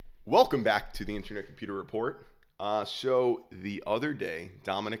Welcome back to the Internet Computer Report. So the other day,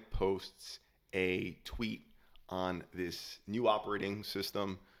 Dominic posts a tweet on this new operating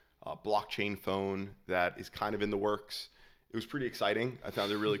system, blockchain phone that is kind of in the works. It was pretty exciting. I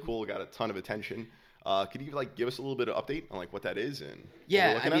found it really cool. It got a ton of attention. Could you give us a little bit of update on what that is and what we're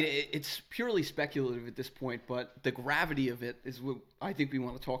Yeah, I looking mean, at? it's purely speculative at this point, but the gravity of it is what I think we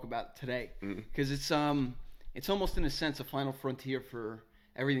want to talk about today, because it's almost in a sense a final frontier for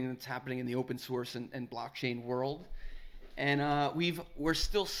everything that's happening in the open source and blockchain world, and we're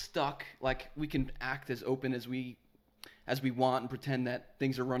still stuck. Like we can act as open as we want and pretend that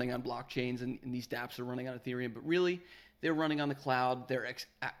things are running on blockchains and these dApps are running on Ethereum, but really they're running on the cloud. They're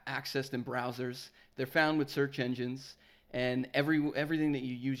accessed in browsers. They're found with search engines, and everything that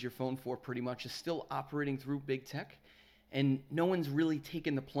you use your phone for pretty much is still operating through big tech. And no one's really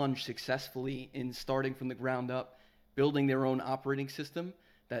taken the plunge successfully in starting from the ground up, building their own operating system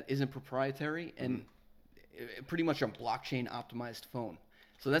that isn't proprietary and pretty much a blockchain optimized phone.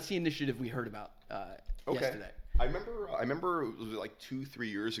 So that's the initiative we heard about Okay. yesterday. I remember it was like 2, 3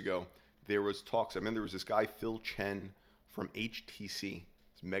 years ago. There was talks. I remember there was this guy Phil Chen from HTC,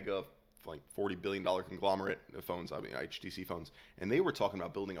 this mega $40 billion conglomerate of phones. I mean HTC phones, and they were talking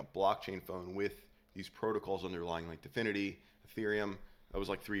about building a blockchain phone with these protocols underlying like Dfinity, Ethereum. That was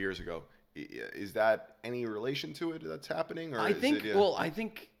like 3 years ago. Is that any relation to it that's happening, or I is think, it? Yeah. well, I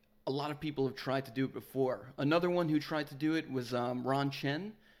think a lot of people have tried to do it before. Another one who tried to do it was Ron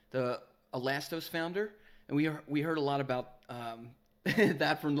Chen, the Elastos founder, and we heard a lot about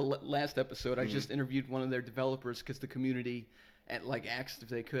that from the last episode. I just interviewed one of their developers because the community asked if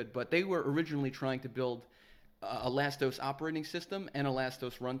they could, but they were originally trying to build Elastos operating system and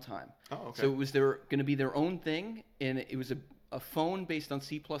Elastos runtime. Oh, okay. So it was going to be their own thing, and it was a phone based on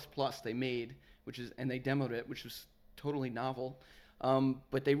C++ they made, and they demoed it, which was totally novel.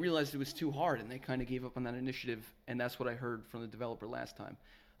 But they realized it was too hard, and they kind of gave up on that initiative, and that's what I heard from the developer last time.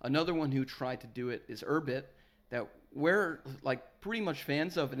 Another one who tried to do it is Urbit, that we're pretty much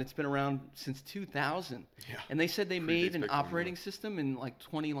fans of, and it's been around since 2000. Yeah. And they said they Predates made an Bitcoin, operating system in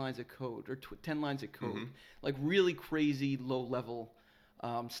 20 lines of code or 10 lines of code, like really crazy low level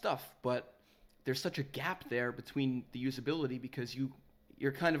stuff. But there's such a gap there between the usability because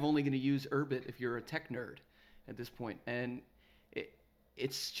you're kind of only going to use Urbit if you're a tech nerd at this point, and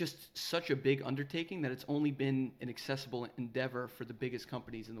it's just such a big undertaking that it's only been an accessible endeavor for the biggest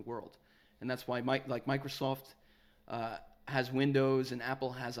companies in the world, and that's why Microsoft has Windows and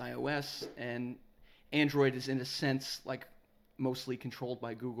Apple has iOS, and Android is in a sense mostly controlled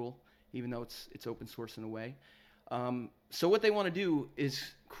by Google, even though it's open source in a way. So what they want to do is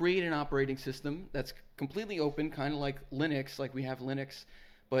create an operating system that's completely open, kind of like Linux, like we have Linux,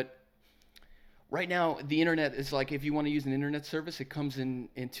 but right now the internet is if you want to use an internet service, it comes in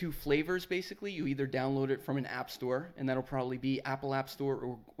two flavors basically. You either download it from an app store, and that'll probably be Apple App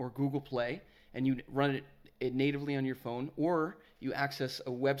Store or Google Play, and you run it natively on your phone, or you access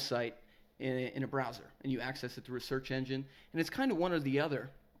a website in a browser, and you access it through a search engine, and it's kind of one or the other.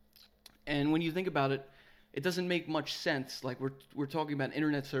 And when you think about it, it doesn't make much sense. We're talking about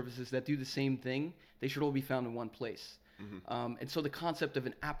internet services that do the same thing. They should all be found in one place. And so the concept of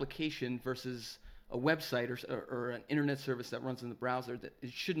an application versus a website or an internet service that runs in the browser, that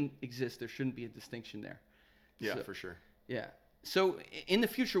it shouldn't exist. There shouldn't be a distinction there. Yeah, So- for sure. Yeah. So in the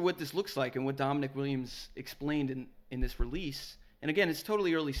future, what this looks like and what Dominic Williams explained in this release, and again, it's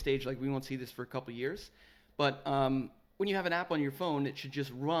totally early stage. We won't see this for a couple of years. But when you have an app on your phone, it should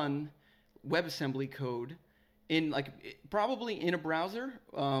just run WebAssembly code in probably in a browser,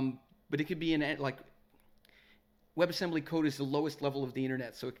 but it could be in WebAssembly code is the lowest level of the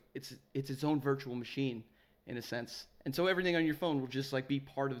internet, so it's its own virtual machine in a sense, and so everything on your phone will just be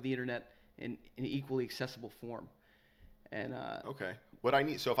part of the internet in an equally accessible form. And Okay. What I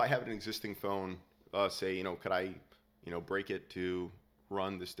need, so if I have an existing phone, say, could I, break it to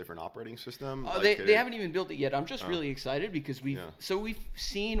run this different operating system? they haven't even built it yet. I'm just really excited because we've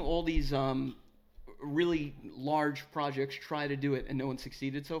seen all these really large projects try to do it, and no one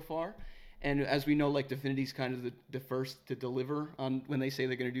succeeded so far. And as we know, Dfinity's kind of the first to deliver on when they say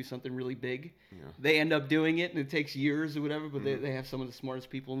they're going to do something really big. Yeah. They end up doing it, and it takes years or whatever, but they have some of the smartest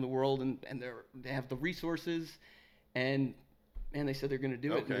people in the world, and they have the resources, and they said they're going to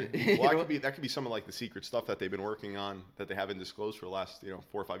do it. Okay. Well, that could be some of the secret stuff that they've been working on that they haven't disclosed for the last 4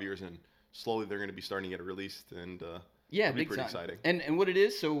 or 5 years, and slowly they're going to be starting to get it released, and Yeah, it'll be big pretty time. exciting. And what it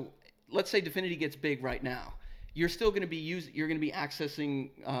is, so let's say Dfinity gets big right now. You're still going to be you're going to be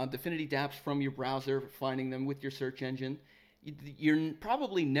accessing Dfinity dApps from your browser, finding them with your search engine. You're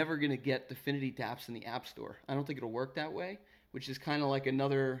probably never going to get Dfinity dApps in the App Store. I don't think it'll work that way, which is kind of like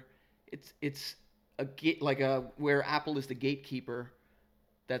another It's a gate like a where Apple is the gatekeeper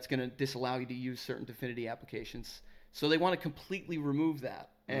that's going to disallow you to use certain Dfinity applications. So they want to completely remove that.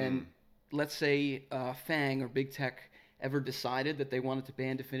 And let's say Fang or Big Tech ever decided that they wanted to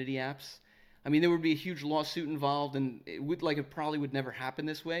ban Dfinity apps. I mean, there would be a huge lawsuit involved, and it probably would never happen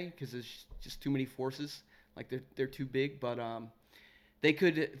this way because there's just too many forces. Like they're too big, but they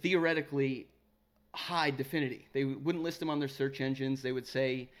could theoretically hide Dfinity. They wouldn't list them on their search engines. They would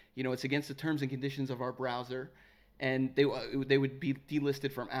say, it's against the terms and conditions of our browser, and they would be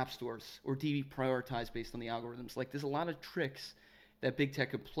delisted from app stores or deprioritized based on the algorithms. Like there's a lot of tricks that big tech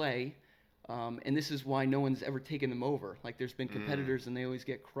could play, and this is why no one's ever taken them over. Like there's been competitors, and they always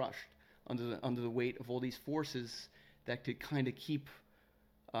get crushed under the weight of all these forces that could kind of keep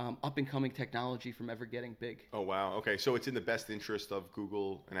up and coming technology from ever getting big. Oh wow. Okay, so it's in the best interest of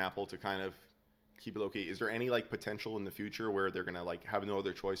Google and Apple to kind of keep it low key. Is there any like potential in the future where they're gonna like have no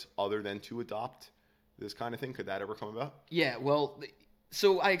other choice other than to adopt this kind of thing? Could that ever come about? Yeah. Well,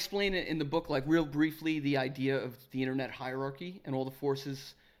 so I explain it in the book, like real briefly, the idea of the internet hierarchy and all the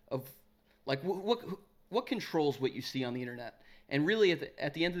forces of like what controls what you see on the internet. And really,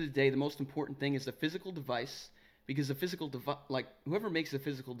 at the end of the day, the most important thing is the physical device, because the physical device, like whoever makes the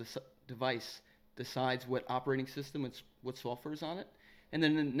physical device decides what operating system and what software is on it. And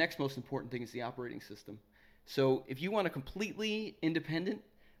then the next most important thing is the operating system. So if you want a completely independent,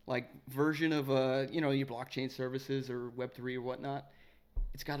 like version of your blockchain services or Web3 or whatnot,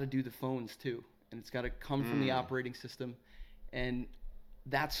 it's got to do the phones too, and it's got to come from the operating system. And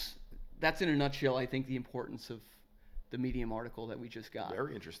that's in a nutshell, I think, the importance of the Medium article that we just got.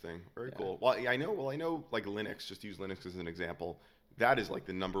 Very interesting. Very cool. Well, I know like Linux, just to use Linux as an example, that is like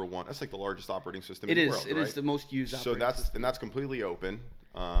the number one. That's like the largest operating system in the world. It is the most used operating system. And that's completely open.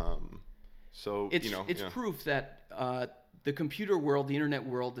 It's proof that the computer world, the internet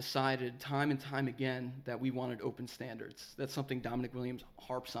world, decided time and time again that we wanted open standards. That's something Dominic Williams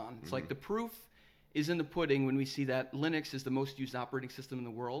harps on. It's like the proof is in the pudding when we see that Linux is the most used operating system in the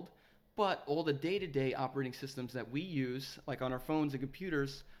world. But all the day-to-day operating systems that we use, like on our phones and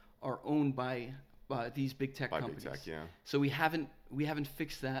computers, are owned by these big tech companies. Big tech, yeah. So we haven't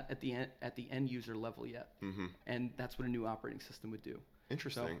fixed that at the end user level yet, and that's what a new operating system would do.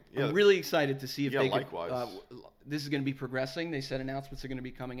 Interesting. So I'm really excited to see if they likewise. This is going to be progressing. They said announcements are going to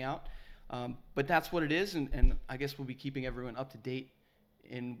be coming out, but that's what it is, and I guess we'll be keeping everyone up to date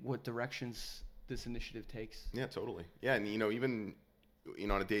in what directions this initiative takes. Yeah, totally. Yeah, and even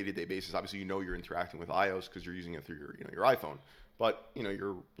on a day-to-day basis, obviously you're interacting with iOS because you're using it through your iPhone. But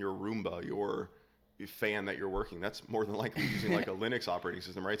your Roomba, your fan that you're working, that's more than likely using like a Linux operating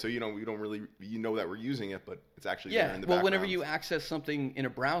system, right? So we don't really that we're using it, but it's actually there in the background. Whenever you access something in a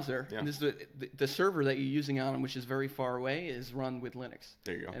browser, and this is the server that you're using on, which is very far away, is run with Linux.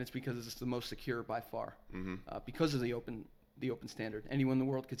 There you go. And it's because it's the most secure by far, because of the open standard. Anyone in the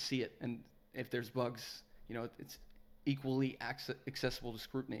world could see it, and if there's bugs, it's equally accessible to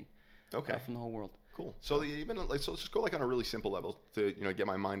scrutiny. Okay. From the whole world. Cool. So let's just go like on a really simple level to get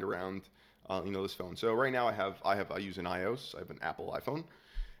my mind around this phone. So right now I use an iOS. I have an Apple iPhone,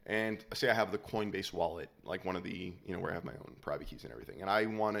 and say I have the Coinbase wallet, like one of the where I have my own private keys and everything, and I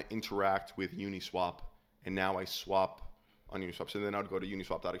want to interact with Uniswap, and now I swap on Uniswap. So then I would go to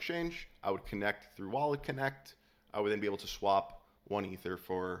uniswap.exchange. I would connect through Wallet Connect. I would then be able to swap 1 Ether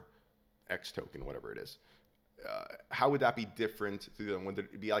for X token, whatever it is. How would that be different? Would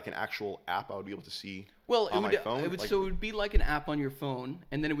it be like an actual app I would be able to see on my phone? So it would be like an app on your phone,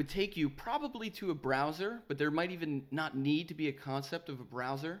 and then it would take you probably to a browser, but there might even not need to be a concept of a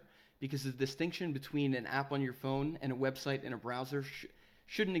browser, because the distinction between an app on your phone and a website in a browser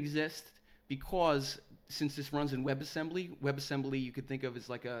shouldn't exist, because since this runs in WebAssembly you could think of as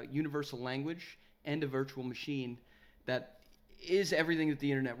like a universal language and a virtual machine that is everything that the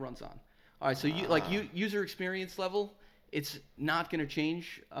internet runs on. All right, so user experience level, it's not going to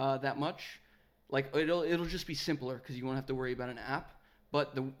change that much. Like it'll just be simpler because you won't have to worry about an app.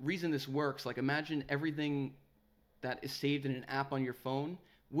 But the reason this works, like imagine everything that is saved in an app on your phone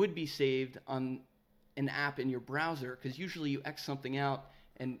would be saved on an app in your browser, because usually you X something out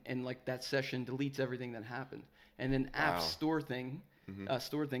and like that session deletes everything that happened, and then apps store things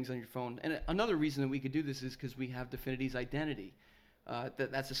on your phone. And another reason that we could do this is because we have Dfinity's identity.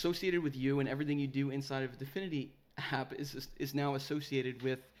 That's associated with you, and everything you do inside of a Dfinity app is now associated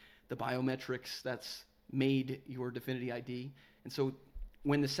with the biometrics that's made your Dfinity ID. And so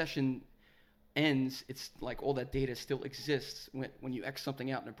when the session ends, it's like all that data still exists. When you X something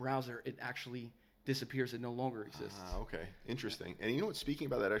out in a browser, it actually disappears. It no longer exists. Okay. Interesting. And what? Speaking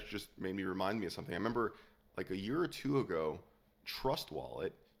about that, actually just made me remind me of something. I remember like a year or two ago, Trust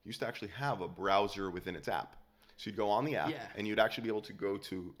Wallet used to actually have a browser within its app. So you'd go on the app, Yeah. and you'd actually be able to go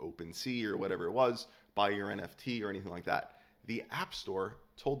to OpenSea or whatever it was, buy your NFT or anything like that. The App Store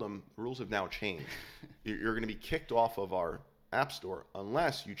told them the rules have now changed. You're going to be kicked off of our App Store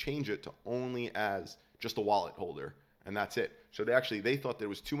unless you change it to only as just a wallet holder, and that's it. So they thought there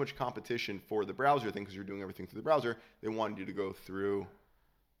was too much competition for the browser thing because you're doing everything through the browser. They wanted you to go through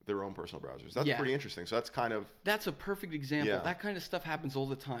their own personal browsers. That's pretty interesting. So that's a perfect example. Yeah. That kind of stuff happens all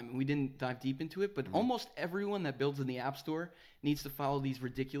the time, and we didn't dive deep into it, but almost everyone that builds in the App Store needs to follow these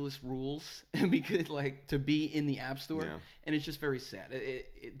ridiculous rules because to be in the App Store, and it's just very sad.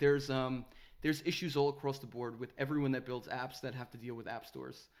 There's issues all across the board with everyone that builds apps that have to deal with app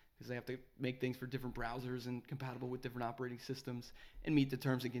stores because they have to make things for different browsers and compatible with different operating systems and meet the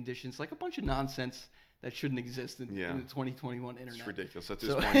terms and conditions, like a bunch of nonsense that shouldn't exist in the 2021 internet. It's ridiculous at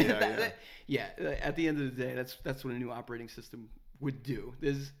this point. At the end of the day, that's what a new operating system would do.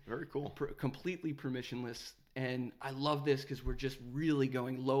 There's very cool, completely permissionless, and I love this because we're just really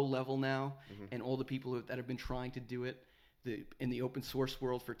going low level now, and all the people that have been trying to do it in the open source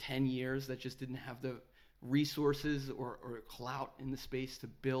world for 10 years that just didn't have the resources or clout in the space to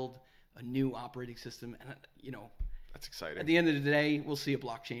build a new operating system, and that's exciting. At the end of the day, we'll see a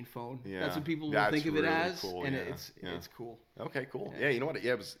blockchain phone. Yeah. That's what people will think of it as, cool, and it's cool. Okay, cool. Yeah, you know what?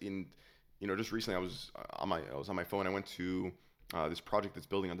 Yeah, it was just recently I was on my phone. I went to this project that's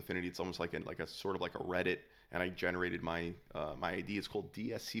building on Dfinity. It's almost like a sort of like a Reddit, and I generated my ID. It's called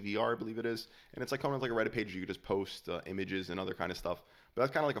DSCVR, I believe it is, and it's like kind of like a Reddit page. You could just post images and other kind of stuff. But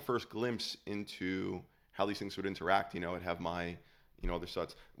that's kind of like a first glimpse into how these things would interact. I'd have my other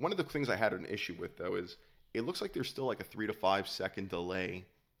sets. One of the things I had an issue with though is it looks like there's still like a 3 to 5 second delay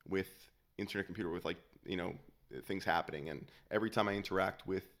with Internet Computer with things happening, and every time I interact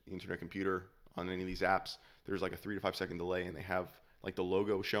with the Internet Computer on any of these apps, there's like a 3 to 5 second delay, and they have like the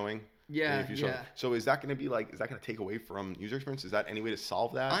logo showing. Yeah. So is that going to take away from user experience? Is that any way to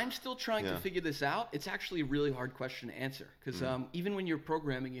solve that? I'm still trying to figure this out. It's actually a really hard question to answer because even when you're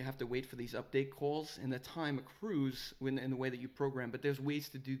programming, you have to wait for these update calls, and the time accrues in the way that you program. But there's ways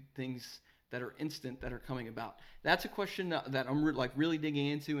to do things that are instant that are coming about. That's a question that I'm really digging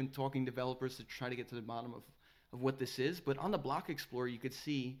into and talking to developers to try to get to the bottom of what this is. But on the Block Explorer, you could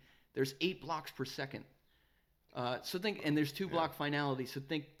see there's 8 blocks per second. And there's 2 block finality. So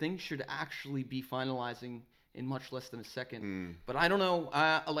things should actually be finalizing in much less than a second. But I don't know.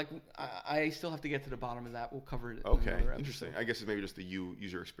 I still have to get to the bottom of that. We'll cover it. Okay, interesting. I guess it's maybe just the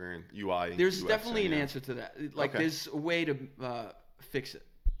user experience, UI. There's UX definitely thing, an answer to that. There's a way to fix it.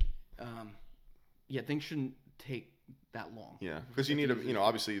 Things shouldn't take that long. Yeah, because you need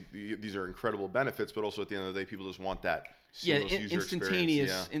obviously these are incredible benefits, but also at the end of the day, people just want that seamless user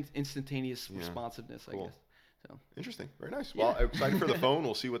experience. Instantaneous responsiveness, I guess. So interesting, very nice. Well, excited for the phone.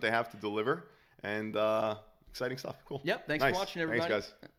 We'll see what they have to deliver, and exciting stuff. Cool. Yep. Thanks for watching, everybody. Thanks, guys.